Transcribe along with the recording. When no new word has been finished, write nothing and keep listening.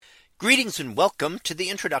Greetings and welcome to the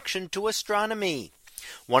introduction to astronomy.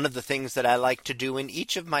 One of the things that I like to do in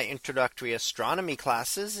each of my introductory astronomy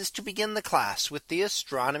classes is to begin the class with the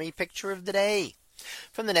astronomy picture of the day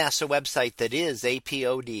from the NASA website, that is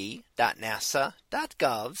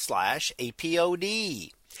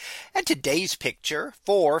apod.nasa.gov/apod. And today's picture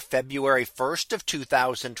for February 1st of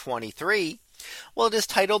 2023. Well, it is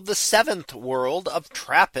titled The Seventh World of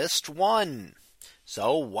Trappist-1.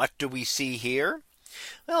 So what do we see here?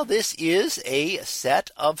 Well, this is a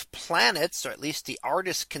set of planets, or at least the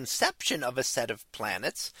artist's conception of a set of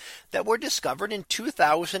planets that were discovered in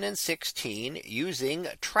 2016 using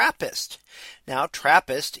Trappist. Now,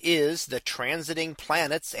 Trappist is the Transiting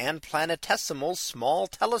Planets and Planetesimals Small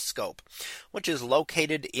Telescope, which is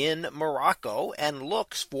located in Morocco and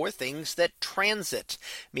looks for things that transit,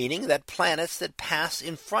 meaning that planets that pass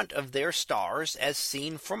in front of their stars as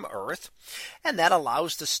seen from Earth. And that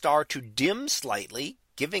allows the star to dim slightly,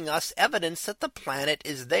 giving us evidence that the planet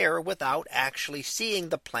is there without actually seeing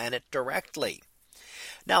the planet directly.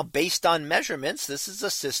 Now, based on measurements, this is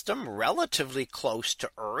a system relatively close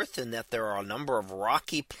to Earth in that there are a number of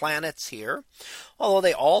rocky planets here, although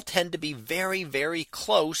they all tend to be very, very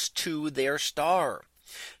close to their star.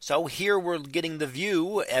 So here we're getting the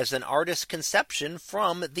view as an artist's conception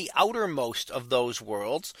from the outermost of those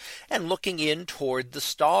worlds and looking in toward the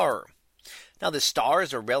star. Now, the star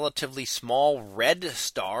is a relatively small red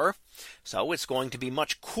star, so it's going to be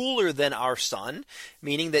much cooler than our sun,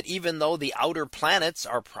 meaning that even though the outer planets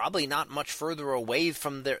are probably not much further away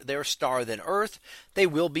from their star than Earth, they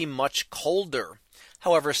will be much colder.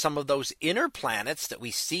 However, some of those inner planets that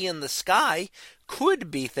we see in the sky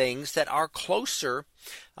could be things that are closer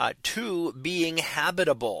to being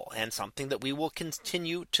habitable, and something that we will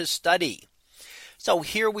continue to study. So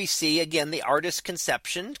here we see again the artist's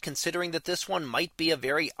conception, considering that this one might be a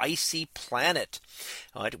very icy planet,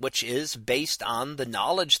 which is based on the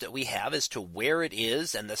knowledge that we have as to where it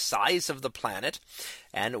is and the size of the planet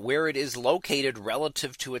and where it is located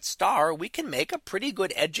relative to its star. We can make a pretty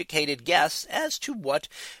good educated guess as to what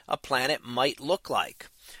a planet might look like.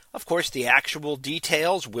 Of course, the actual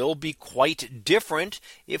details will be quite different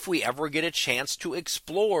if we ever get a chance to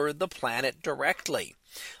explore the planet directly.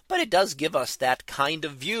 But it does give us that kind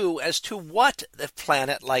of view as to what a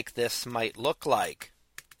planet like this might look like.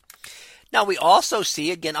 Now, we also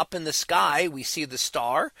see again up in the sky, we see the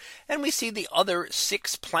star and we see the other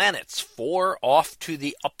 6 planets, 4 off to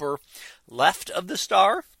the upper left of the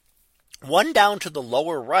star, 1 down to the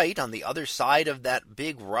lower right on the other side of that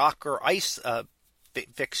big rock or ice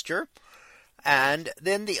fixture. And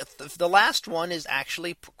then the last one is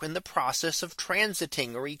actually in the process of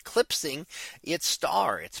transiting or eclipsing its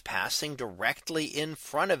star. It's passing directly in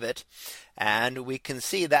front of it. And we can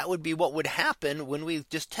see that would be what would happen when we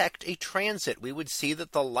detect a transit. We would see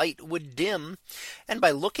that the light would dim. And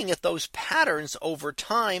by looking at those patterns over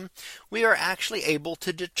time, we are actually able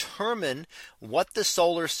to determine what the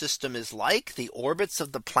solar system is like, the orbits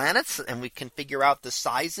of the planets, and we can figure out the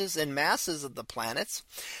sizes and masses of the planets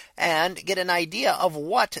and get an idea of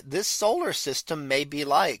what this solar system may be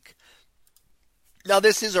like. Now,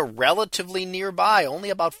 this is a relatively nearby,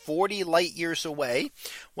 only about 40 light years away,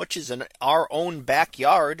 which is in our own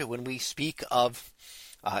backyard. When we speak of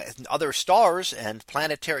other stars and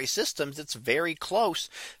planetary systems, it's very close.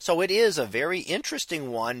 So it is a very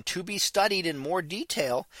interesting one to be studied in more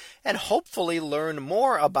detail and hopefully learn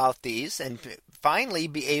more about these and finally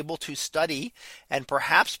be able to study and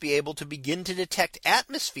perhaps be able to begin to detect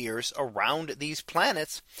atmospheres around these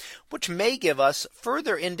planets, which may give us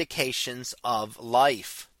further indications of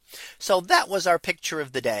life. So that was our picture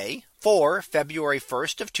of the day for February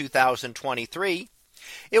 1st of 2023.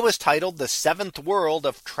 It was titled The Seventh World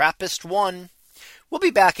of Trappist-1. We'll be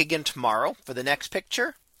back again tomorrow for the next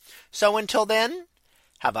picture. So until then,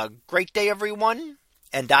 have a great day, everyone,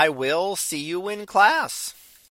 and I will see you in class.